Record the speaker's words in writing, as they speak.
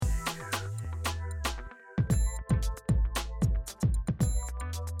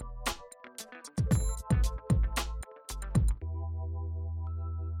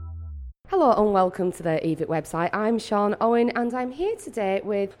Hello and welcome to the EVIT website. I'm Sean Owen and I'm here today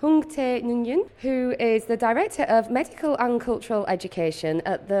with Hung Tae Nguyen, who is the Director of Medical and Cultural Education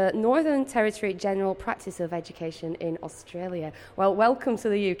at the Northern Territory General Practice of Education in Australia. Well, welcome to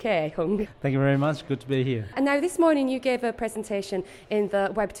the UK, Hung. Thank you very much. Good to be here. And now this morning you gave a presentation in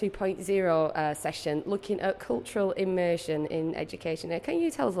the Web 2.0 session looking at cultural immersion in education. Can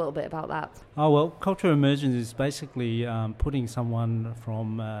you tell us a little bit about that? Cultural immersion is basically putting someone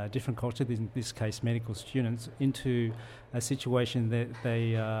from different culture, in this case medical students, into a situation that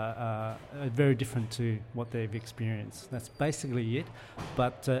they are very different to what they've experienced. That's basically it.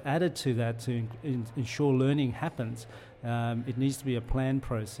 But added to that, to ensure learning happens, it needs to be a planned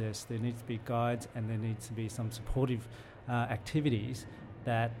process. There needs to be guides and there needs to be some supportive activities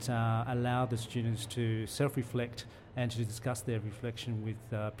that allow the students to self-reflect and to discuss their reflection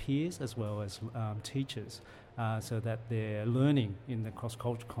with peers as well as teachers, so that their learning in the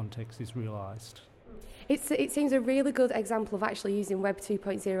cross-cultural context is realised. It seems a really good example of actually using Web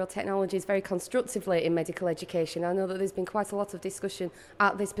 2.0 technologies very constructively in medical education. I know that there's been quite a lot of discussion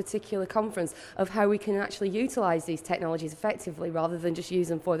at this particular conference of how we can actually utilise these technologies effectively rather than just use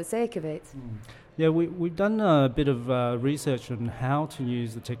them for the sake of it. Yeah, we've done a bit of research on how to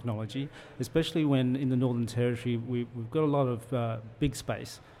use the technology, especially when in the Northern Territory we've got a lot of big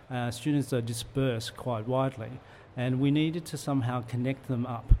space. Students are dispersed quite widely, and we needed to somehow connect them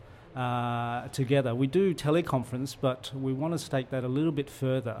up together. We do teleconference, but we want to take that a little bit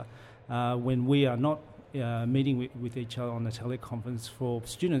further when we are not meeting with each other on the teleconference, for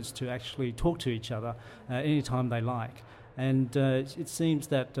students to actually talk to each other anytime they like. And it seems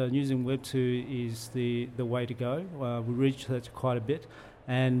that using Web2 is the way to go. We researched quite a bit,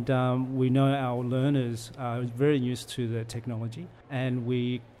 and we know our learners are very used to the technology, and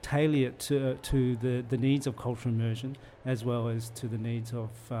we tailor it to the needs of cultural immersion as well as to the needs of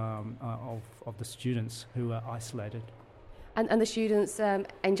the students who are isolated. And the students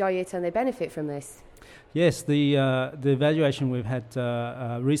enjoy it and they benefit from this? Yes, the evaluation we've had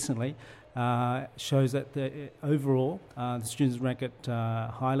recently shows that overall the students rank it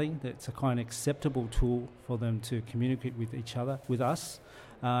highly. It's a kind of acceptable tool for them to communicate with each other, with us,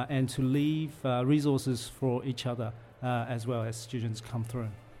 and to leave resources for each other as well as students come through.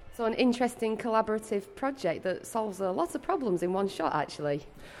 So an interesting collaborative project that solves a lot of problems in one shot, actually.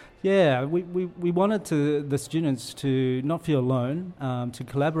 Yeah, we wanted the students to not feel alone, to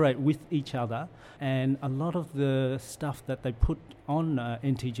collaborate with each other, and a lot of the stuff that they put on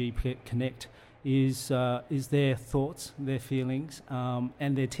NTG Connect is their thoughts, their feelings,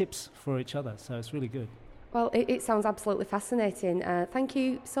 and their tips for each other. So it's really good. Well, it sounds absolutely fascinating. Thank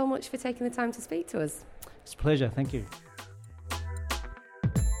you so much for taking the time to speak to us. It's a pleasure. Thank you.